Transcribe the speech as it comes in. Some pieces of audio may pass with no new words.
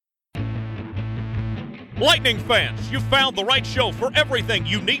Lightning fans, you found the right show for everything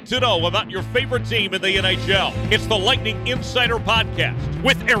you need to know about your favorite team in the NHL. It's the Lightning Insider Podcast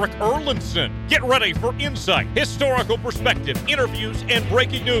with Eric Erlinson. Get ready for insight, historical perspective, interviews, and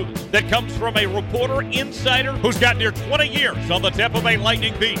breaking news that comes from a reporter insider who's got near 20 years on the Tampa Bay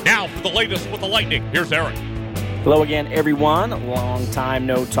Lightning beat. Now for the latest with the Lightning, here's Eric. Hello again, everyone. Long time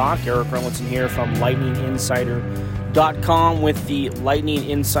no talk. Eric Erlinson here from lightninginsider.com with the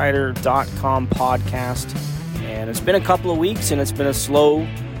lightninginsider.com podcast. And it's been a couple of weeks, and it's been a slow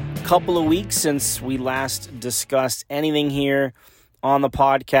couple of weeks since we last discussed anything here on the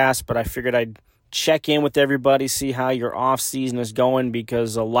podcast, but I figured I'd check in with everybody, see how your off season is going,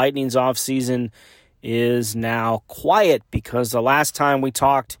 because the Lightning's off season is now quiet, because the last time we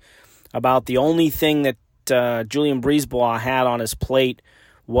talked about the only thing that Julien BriseBois had on his plate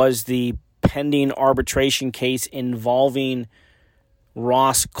was the pending arbitration case involving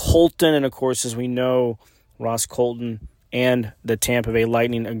Ross Colton. And of course, as we know, Ross Colton and the Tampa Bay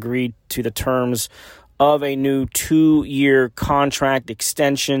Lightning agreed to the terms of a new 2-year contract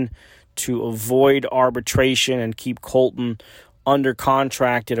extension to avoid arbitration and keep Colton under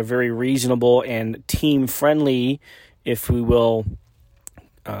contract at a very reasonable and team-friendly, if we will,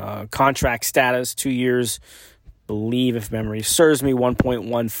 contract status, 2 years, believe, if memory serves me,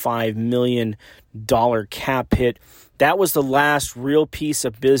 $1.15 million cap hit. That was the last real piece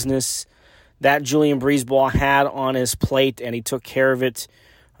of business that Julien BriseBois had on his plate, and he took care of it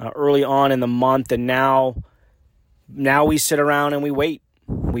early on in the month. And now we sit around and we wait.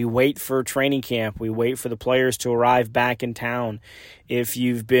 We wait for training camp. We wait for the players to arrive back in town. If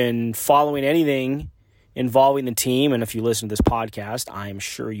you've been following anything involving the team, and if you listen to this podcast, I am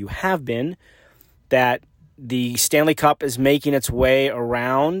sure you have been, that the Stanley Cup is making its way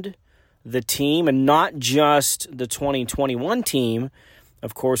around the team, and not just the 2021 team,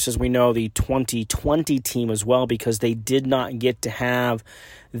 of course, as we know, the 2020 team as well, because they did not get to have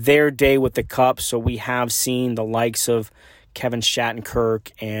their day with the Cup. So we have seen the likes of Kevin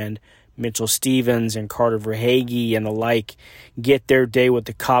Shattenkirk and Mitchell Stevens and Carter Verhaeghe and the like get their day with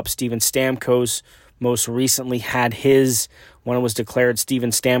the Cup. Steven Stamkos most recently had his, when it was declared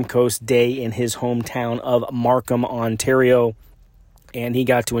Steven Stamkos Day in his hometown of Markham, Ontario, and he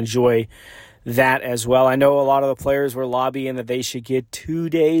got to enjoy that as well. I know a lot of the players were lobbying that they should get 2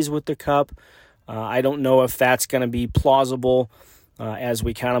 days with the Cup. I don't know if that's going to be plausible as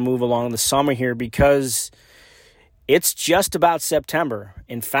we kind of move along the summer here, because it's just about September.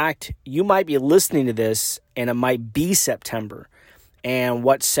 In fact, you might be listening to this and it might be September. And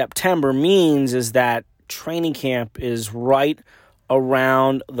what September means is that training camp is right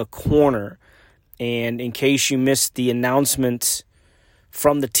around the corner. And in case you missed the announcement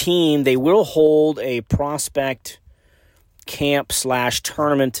from the team, they will hold a prospect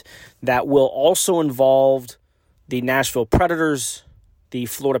camp/tournament that will also involve the Nashville Predators, the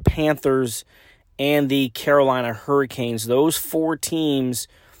Florida Panthers, and the Carolina Hurricanes. Those 4 teams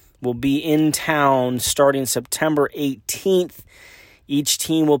will be in town starting September 18th. Each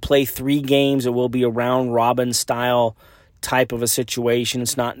team will play 3 games. It will be a round-robin style type of a situation.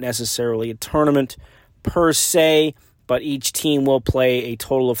 It's not necessarily a tournament per se, but each team will play a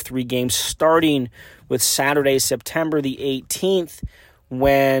total of 3 games, starting with Saturday, September the 18th,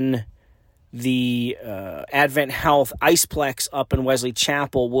 when the Advent Health Iceplex up in Wesley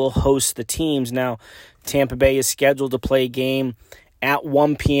Chapel will host the teams. Now, Tampa Bay is scheduled to play a game at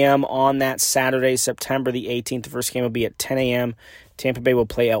 1 p.m. on that Saturday, September the 18th. The first game will be at 10 a.m. Tampa Bay will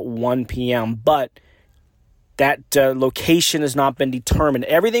play at 1 p.m., but that location has not been determined.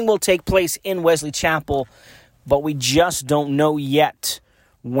 Everything will take place in Wesley Chapel, but we just don't know yet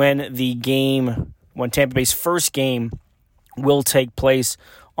when Tampa Bay's first game will take place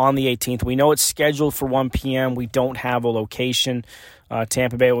on the 18th. We know it's scheduled for 1 p.m. We don't have a location.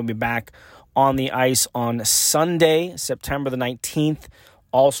 Tampa Bay will be back on the ice on Sunday, September the 19th.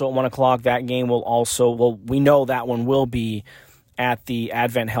 Also at 1 o'clock, that game we know that one will be at the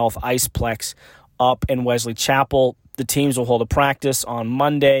Advent Health Iceplex up in Wesley Chapel. The teams will hold a practice on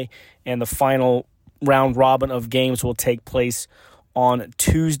Monday, and the final round robin of games will take place on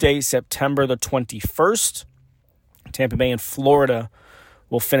Tuesday, September the 21st. Tampa Bay and Florida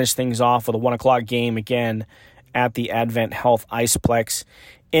will finish things off with a 1 o'clock game again at the Advent Health Iceplex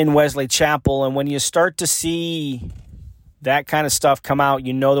in Wesley Chapel. And when you start to see that kind of stuff come out,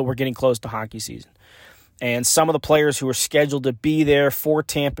 you know that we're getting close to hockey season. And some of the players who are scheduled to be there for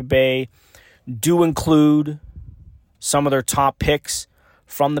Tampa Bay do include some of their top picks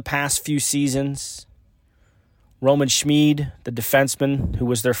from the past few seasons. Roman Schmid, the defenseman, who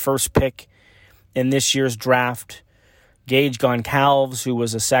was their first pick in this year's draft. Gage Goncalves, who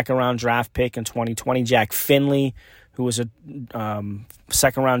was a second-round draft pick in 2020, Jack Finley, who was a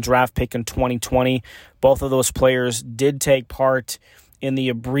second-round draft pick in 2020. Both of those players did take part in the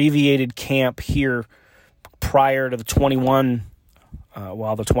abbreviated camp here prior to the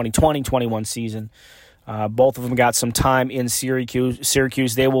 2020-21 season. Both of them got some time in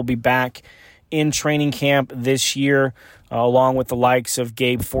Syracuse. They will be back in training camp this year, along with the likes of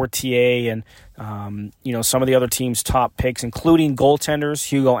Gabe Fortier and some of the other team's top picks, including goaltenders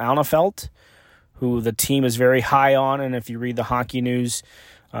Hugo Alnefelt, who the team is very high on. And if you read the hockey news,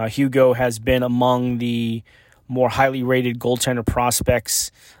 Hugo has been among the more highly rated goaltender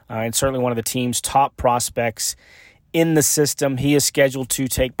prospects and certainly one of the team's top prospects in the system. He is scheduled to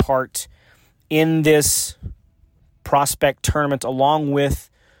take part in this prospect tournament along with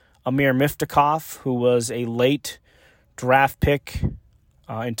Amir Miftakov, who was a late draft pick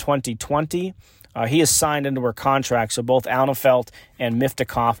in 2020. He is signed into a contract, so both Alnefelt and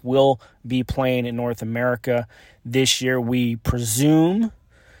Miftakov will be playing in North America this year. We presume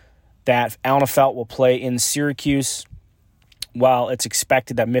that Alnefelt will play in Syracuse, while it's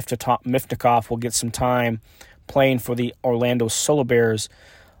expected that Miftakov will get some time playing for the Orlando Solar Bears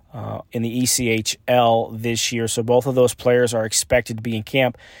in the ECHL this year. So both of those players are expected to be in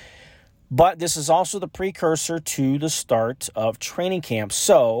camp. But this is also the precursor to the start of training camp.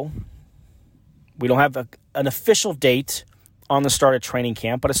 So we don't have an official date on the start of training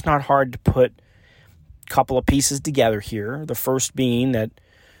camp, but it's not hard to put a couple of pieces together here. The first being that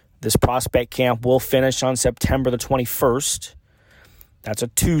this prospect camp will finish on September the 21st. That's a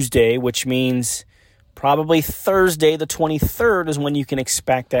Tuesday, which means probably Thursday the 23rd is when you can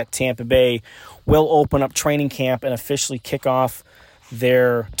expect that Tampa Bay will open up training camp and officially kick off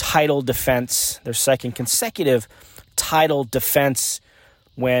their title defense, their second consecutive title defense,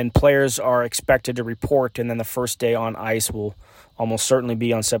 when players are expected to report, and then the first day on ice will almost certainly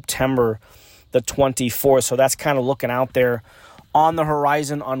be on September the 24th. So that's kind of looking out there on the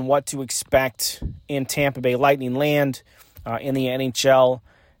horizon on what to expect in Tampa Bay Lightning land, in the NHL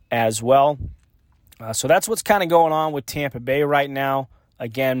as well. So that's what's kind of going on with Tampa Bay right now.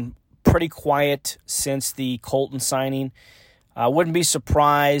 Again, pretty quiet since the Colton signing. I wouldn't be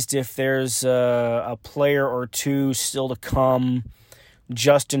surprised if there's a player or two still to come,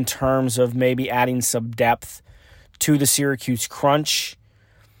 just in terms of maybe adding some depth to the Syracuse crunch,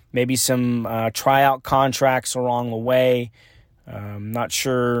 maybe some tryout contracts along the way. Not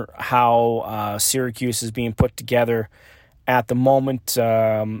sure how Syracuse is being put together at the moment.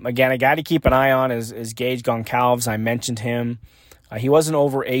 Again, a guy to keep an eye on is Gage Goncalves. I mentioned him. He was an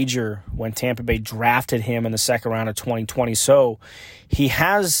overager when Tampa Bay drafted him in the second round of 2020. So he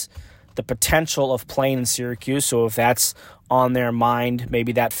has the potential of playing in Syracuse. So if that's on their mind,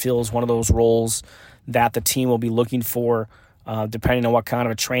 maybe that fills one of those roles that the team will be looking for, depending on what kind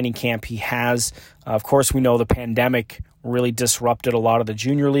of a training camp he has. Of course, we know the pandemic really disrupted a lot of the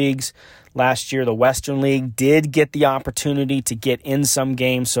junior leagues. Last year, the Western League did get the opportunity to get in some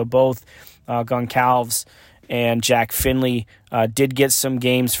games. So both Goncalves and Jack Finley did get some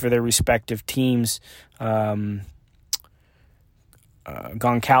games for their respective teams.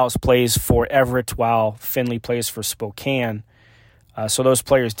 Goncalves plays for Everett while Finley plays for Spokane. So those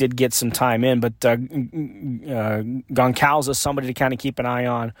players did get some time in. But Goncalves is somebody to kind of keep an eye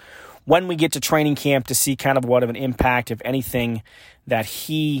on when we get to training camp to see kind of what of an impact, if anything, that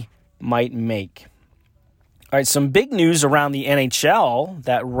he might make. All right, some big news around the NHL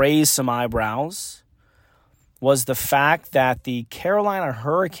that raised some eyebrows was the fact that the Carolina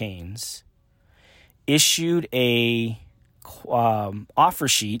Hurricanes issued a offer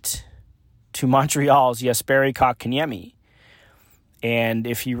sheet to Montreal's Jesperi Kotkaniemi. And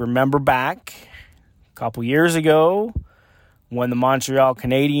if you remember back a couple years ago, when the Montreal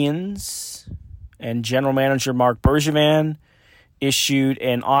Canadiens and general manager Marc Bergevin issued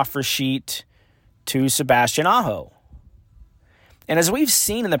an offer sheet to Sebastian Aho. And as we've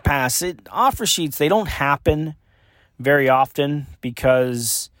seen in the past, offer sheets, they don't happen very often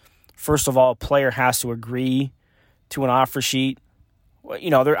because, first of all, a player has to agree to an offer sheet.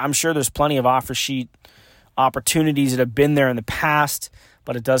 I'm sure there's plenty of offer sheet opportunities that have been there in the past,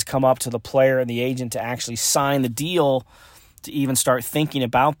 but it does come up to the player and the agent to actually sign the deal to even start thinking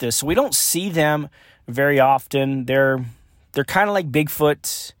about this. So we don't see them very often. They're kind of like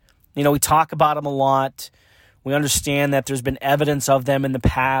Bigfoot. We talk about them a lot. We understand that there's been evidence of them in the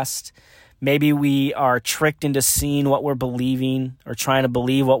past. Maybe we are tricked into seeing what we're believing or trying to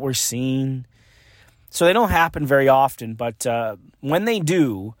believe what we're seeing. So they don't happen very often, but when they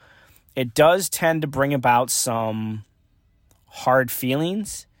do, it does tend to bring about some hard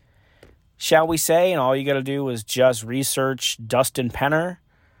feelings. shall we say, and all you got to do is just research Dustin Penner,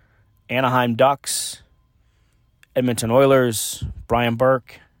 Anaheim Ducks, Edmonton Oilers, Brian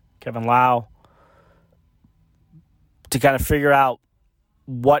Burke, Kevin Lau, to kind of figure out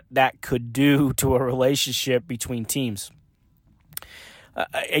what that could do to a relationship between teams.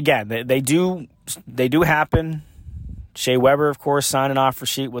 Again, they do happen. Shea Weber, of course, signed an offer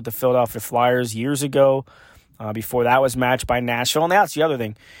sheet with the Philadelphia Flyers years ago. Before that was matched by Nashville. And that's the other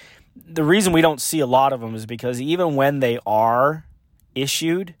thing. The reason we don't see a lot of them is because even when they are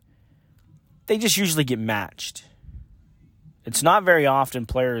issued, they just usually get matched. It's not very often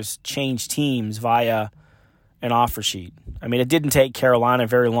players change teams via an offer sheet. I mean, it didn't take Carolina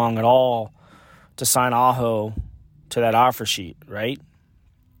very long at all to sign Aho to that offer sheet, right?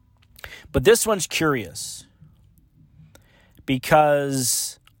 But this one's curious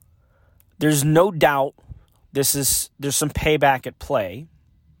because there's no doubt there's some payback at play.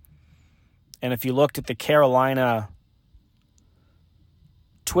 And if you looked at the Carolina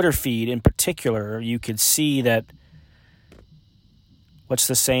Twitter feed in particular, you could see that, what's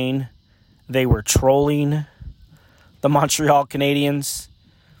the saying? They were trolling the Montreal Canadiens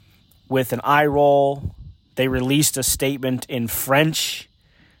with an eye roll. They released a statement in French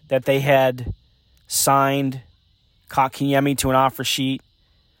that they had signed Kotkaniemi to an offer sheet.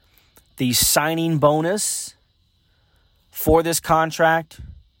 The signing bonus for this contract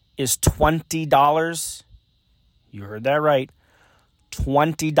is $20. You heard that right.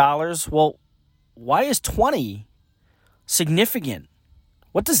 $20. Well, why is 20 significant?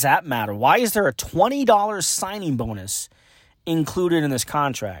 What does that matter? Why is there a $20 signing bonus included in this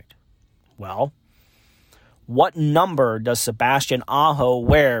contract? Well, what number does Sebastian Aho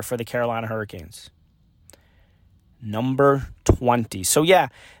wear for the Carolina Hurricanes? Number 20. So yeah,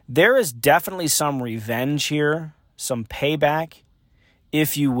 there is definitely some revenge here, some payback,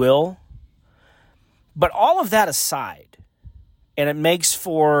 if you will. But all of that aside, and it makes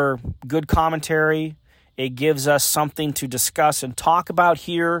for good commentary, it gives us something to discuss and talk about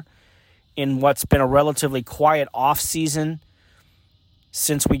here in what's been a relatively quiet offseason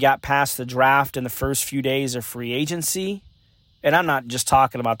since we got past the draft and the first few days of free agency. And I'm not just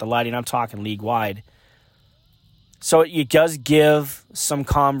talking about the Lightning, I'm talking league-wide. So it does give some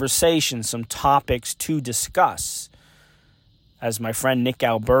conversation, some topics to discuss. As my friend Nick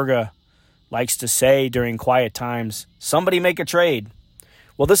Alberga likes to say during quiet times, somebody make a trade.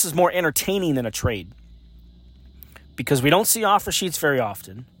 Well, this is more entertaining than a trade because we don't see offer sheets very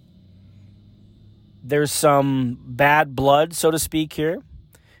often. There's some bad blood, so to speak, here.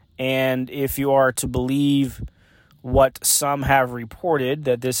 And if you are to believe what some have reported,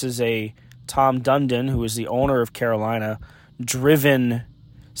 that this is a Tom Dundon, who is the owner of Carolina, driven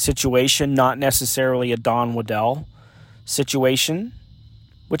situation, not necessarily a Don Waddell situation,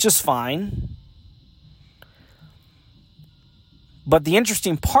 which is fine. But the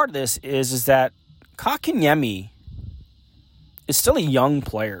interesting part of this is that Kotkaniemi is still a young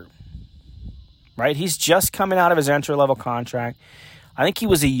player, right? He's just coming out of his entry-level contract. I think he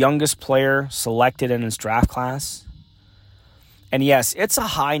was the youngest player selected in his draft class. And yes, it's a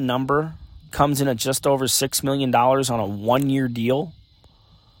high number. Comes in at just over $6 million on a one-year deal.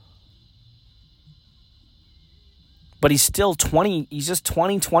 But he's still 20. He's just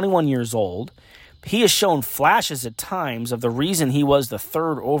 21 years old. He has shown flashes at times of the reason he was the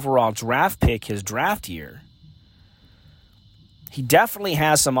third overall draft pick his draft year. He definitely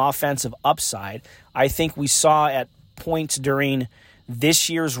has some offensive upside. I think we saw at points during this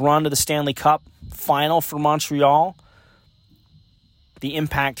year's run to the Stanley Cup final for Montreal the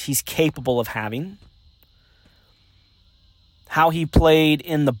impact he's capable of having. How he played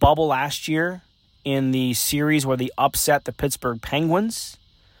in the bubble last year in the series where they upset the Pittsburgh Penguins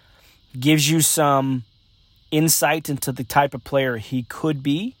gives you some insight into the type of player he could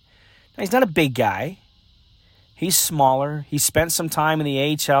be. Now, he's not a big guy. He's smaller. He spent some time in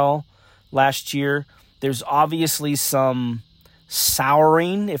the AHL last year. There's obviously some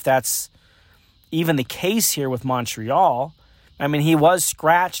souring, if that's even the case here with Montreal. I mean, he was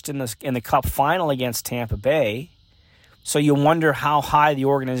scratched in the Cup final against Tampa Bay, so you wonder how high the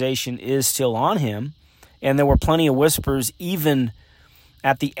organization is still on him. And there were plenty of whispers even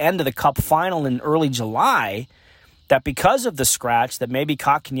at the end of the Cup final in early July that because of the scratch, that maybe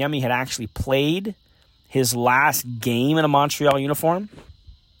Kotkaniemi had actually played his last game in a Montreal uniform.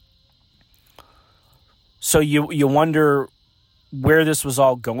 So you wonder where this was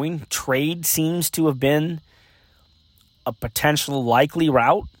all going. Trade seems to have been a potential likely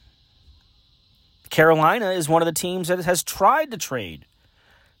route. Carolina is one of the teams that has tried to trade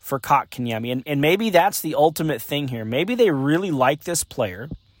for Kotkaniemi, and maybe that's the ultimate thing here. Maybe they really like this player,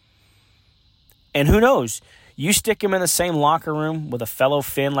 And who knows? You stick him in the same locker room with a fellow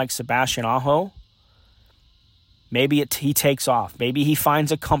Finn like Sebastian Aho, maybe he takes off. Maybe he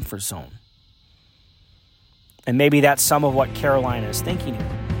finds a comfort zone. And maybe that's some of what Carolina is thinking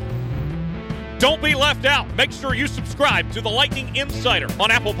here. Don't be left out. Make sure you subscribe to the Lightning Insider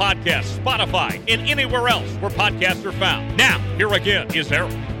on Apple Podcasts, Spotify, and anywhere else where podcasts are found. Now, here again is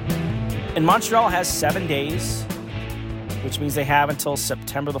Eric. And Montreal has 7 days, which means they have until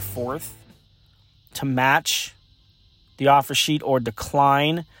September the 4th to match the offer sheet or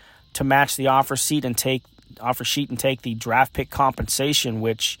decline to match the offer sheet and take the draft pick compensation,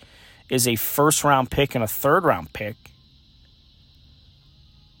 which is a first-round pick and a third-round pick.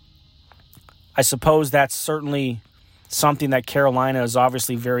 I suppose that's certainly something that Carolina is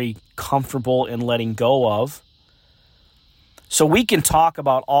obviously very comfortable in letting go of. So we can talk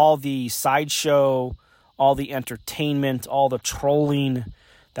about all the sideshow, all the entertainment, all the trolling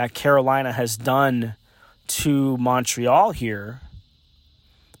that Carolina has done to Montreal here.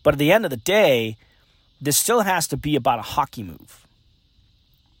 But at the end of the day, this still has to be about a hockey move.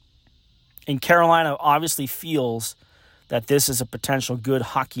 And Carolina obviously feels that this is a potential good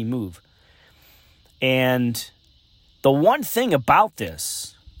hockey move. And the one thing about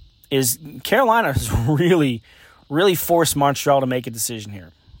this is Carolina has really forced Montreal to make a decision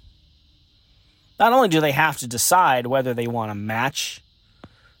here. Not only do they have to decide whether they want to match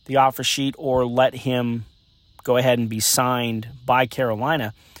the offer sheet or let him go ahead and be signed by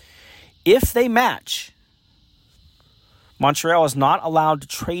Carolina, if they match, Montreal is not allowed to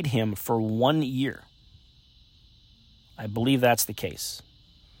trade him for 1 year. I believe that's the case.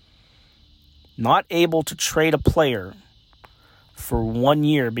 Not able to trade a player for 1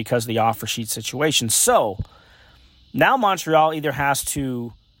 year because of the offer sheet situation. So now Montreal either has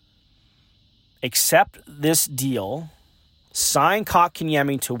to accept this deal, sign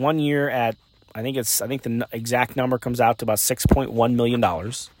Kotkaniemi to 1 year at, I think the exact number comes out to about $6.1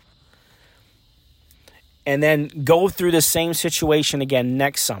 million, and then go through the same situation again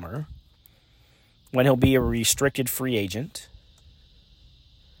next summer when he'll be a restricted free agent,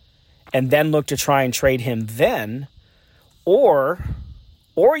 and then look to try and trade him then, or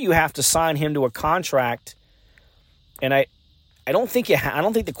you have to sign him to a contract. And I don't think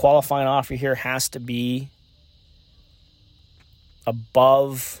the qualifying offer here has to be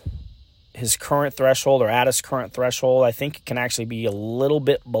above his current threshold or at his current threshold. I think it can actually be a little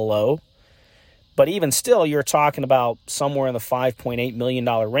bit below. But even still, you're talking about somewhere in the $5.8 million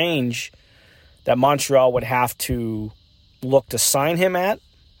range that Montreal would have to look to sign him at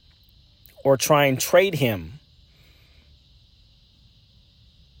or try and trade him.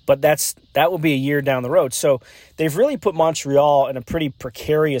 But that would be a year down the road. So they've really put Montreal in a pretty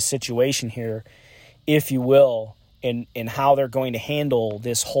precarious situation here, if you will, in how they're going to handle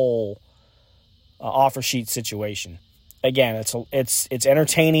this whole offer sheet situation. Again, it's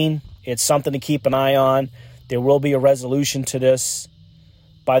entertaining. It's something to keep an eye on. There will be a resolution to this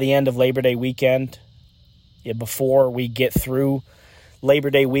by the end of Labor Day weekend, before we get through Labor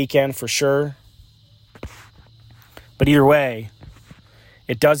Day weekend for sure. But either way,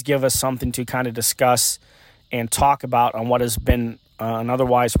 it does give us something to kind of discuss and talk about on what has been an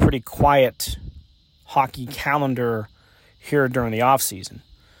otherwise pretty quiet hockey calendar here during the offseason.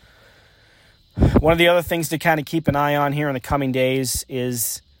 One of the other things to kind of keep an eye on here in the coming days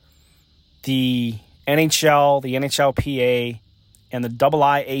is the NHL, the NHLPA, and the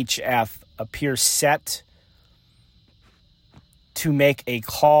IIHF appear set to make a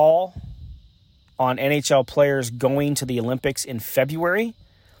call on NHL players going to the Olympics in February.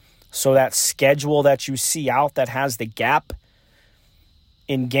 So that schedule that you see out that has the gap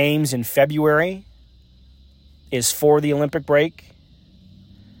in games in February is for the Olympic break.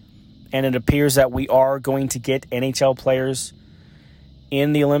 And it appears that we are going to get NHL players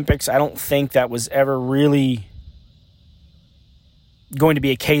in the Olympics. I don't think that was ever really going to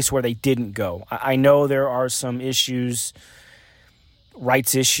be a case where they didn't go. I know there are some issues,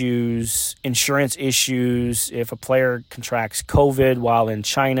 rights issues, insurance issues, if a player contracts COVID while in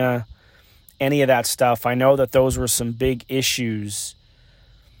China, any of that stuff. I know that those were some big issues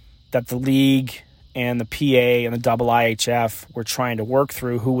that the league and the PA and the IIHF were trying to work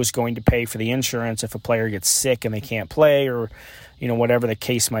through, who was going to pay for the insurance if a player gets sick and they can't play, or whatever the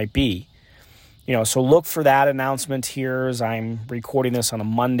case might be. So look for that announcement here as I'm recording this on a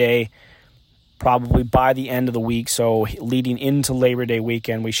Monday, probably by the end of the week. So leading into Labor Day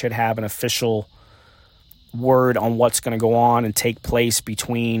weekend, we should have an official word on what's going to go on and take place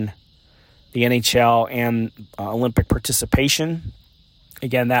between the NHL and Olympic participation.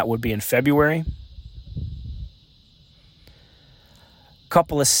 Again, that would be in February.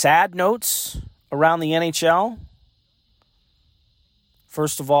 Couple of sad notes around the NHL.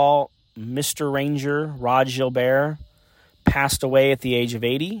 First of all, Mr. Ranger Rod Gilbert passed away at the age of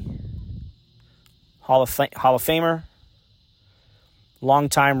 80. Hall of Famer,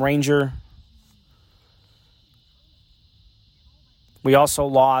 longtime Ranger. We also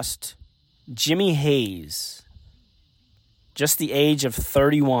lost Jimmy Hayes, just the age of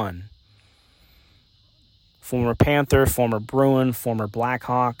 31. Former Panther, former Bruin, former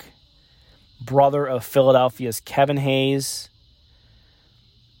Blackhawk, brother of Philadelphia's Kevin Hayes,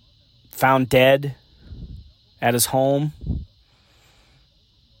 found dead at his home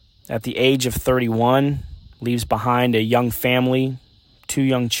at the age of 31, leaves behind a young family, 2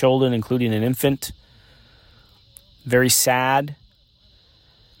 young children, including an infant. Very sad.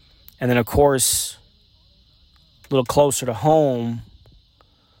 And then, of course, a little closer to home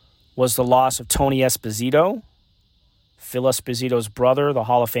was the loss of Tony Esposito, Phil Esposito's brother, the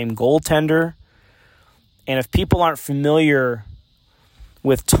Hall of Fame goaltender. And if people aren't familiar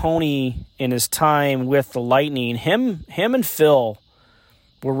with Tony in his time with the Lightning, him and Phil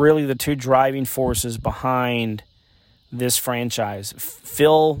were really the 2 driving forces behind this franchise.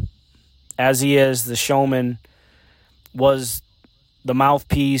 Phil, as he is the showman, was the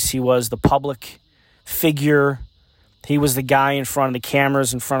mouthpiece. He was the public figure. He was the guy in front of the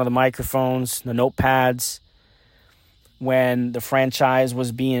cameras, in front of the microphones, the notepads, when the franchise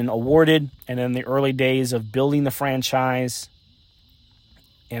was being awarded, and in the early days of building the franchise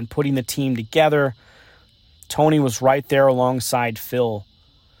and putting the team together. Tony was right there alongside Phil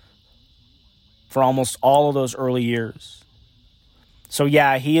for almost all of those early years. So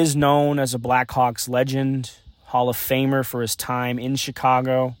yeah, he is known as a Blackhawks legend, Hall of Famer for his time in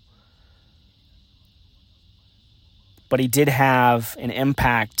Chicago. But he did have an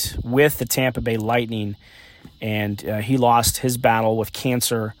impact with the Tampa Bay Lightning, and he lost his battle with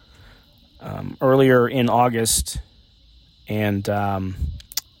cancer earlier in August. And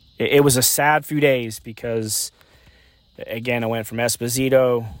it was a sad few days because, again, I went from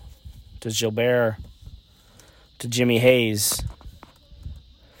Esposito to Gilbert to Jimmy Hayes.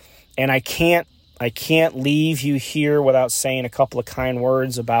 And I can't leave you here without saying a couple of kind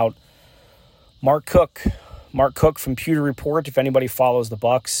words about Mark Cook. Mark Cook from Pewter Report, if anybody follows the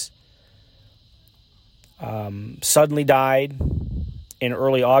Bucks, suddenly died in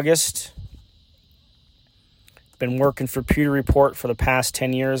early August. Been working for Pewter Report for the past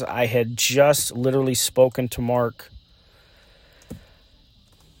 10 years. I had just literally spoken to Mark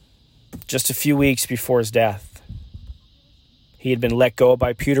just a few weeks before his death. He had been let go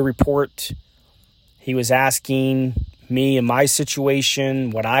by Pewter Report. He was asking me in my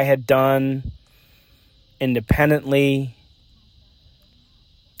situation what I had done independently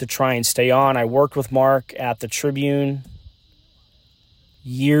to try and stay on. I worked with Mark at the Tribune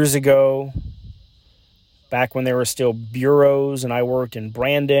years ago, back when there were still bureaus, and I worked in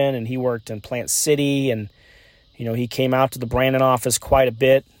Brandon and he worked in Plant City, and he came out to the Brandon office quite a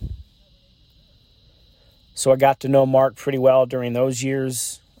bit. So I got to know Mark pretty well during those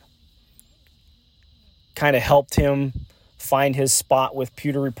years. Kind of helped him find his spot with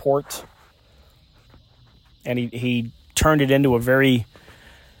Pewter Report. And he turned it into a very,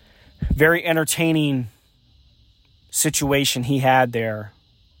 very entertaining situation he had there,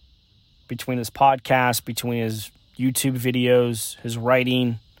 between his podcast, between his YouTube videos, his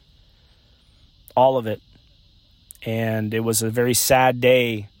writing, all of it. And it was a very sad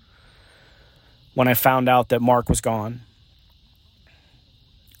day when I found out that Mark was gone.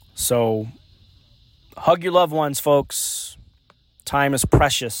 So, hug your loved ones, folks. Time is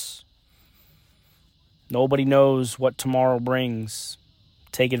precious. Nobody knows what tomorrow brings.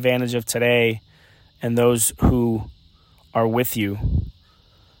 Take advantage of today and those who are with you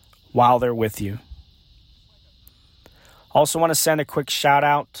while they're with you. Also want to send a quick shout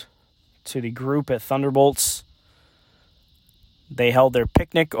out to the group at Thunderbolts. They held their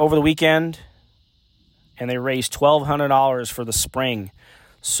picnic over the weekend and they raised $1,200 for the spring.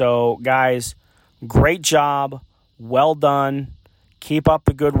 So guys, great job. Well done. Keep up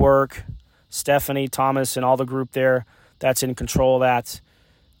the good work. Stephanie, Thomas, and all the group there that's in control of that.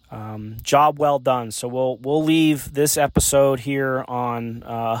 Job well done. So we'll leave this episode here on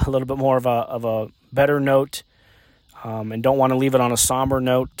a little bit more of a better note, and don't want to leave it on a somber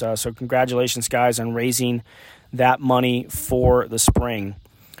note. So congratulations, guys, on raising that money for the spring.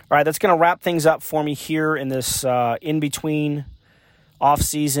 All right, that's going to wrap things up for me here in this in-between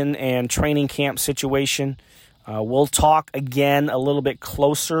off-season and training camp situation. We'll talk again a little bit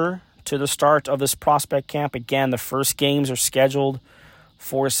closer to the start of this prospect camp. Again, the first games are scheduled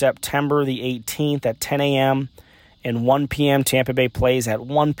for September the 18th at 10 a.m. and 1 p.m. Tampa Bay plays at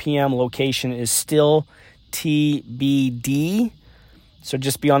 1 p.m. Location is still TBD. So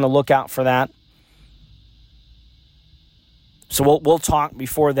just be on the lookout for that. So we'll talk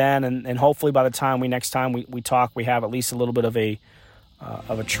before then, and hopefully by the time next time we talk, we have at least a little bit of a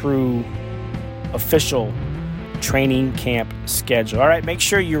true official training camp schedule. All right, make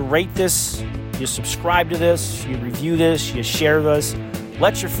sure you rate this, you subscribe to this, you review this, you share this.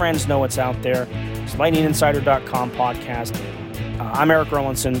 Let your friends know what's out there. It's LightningInsider.com podcast. I'm Eric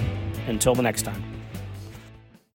Erlinson. Until the next time.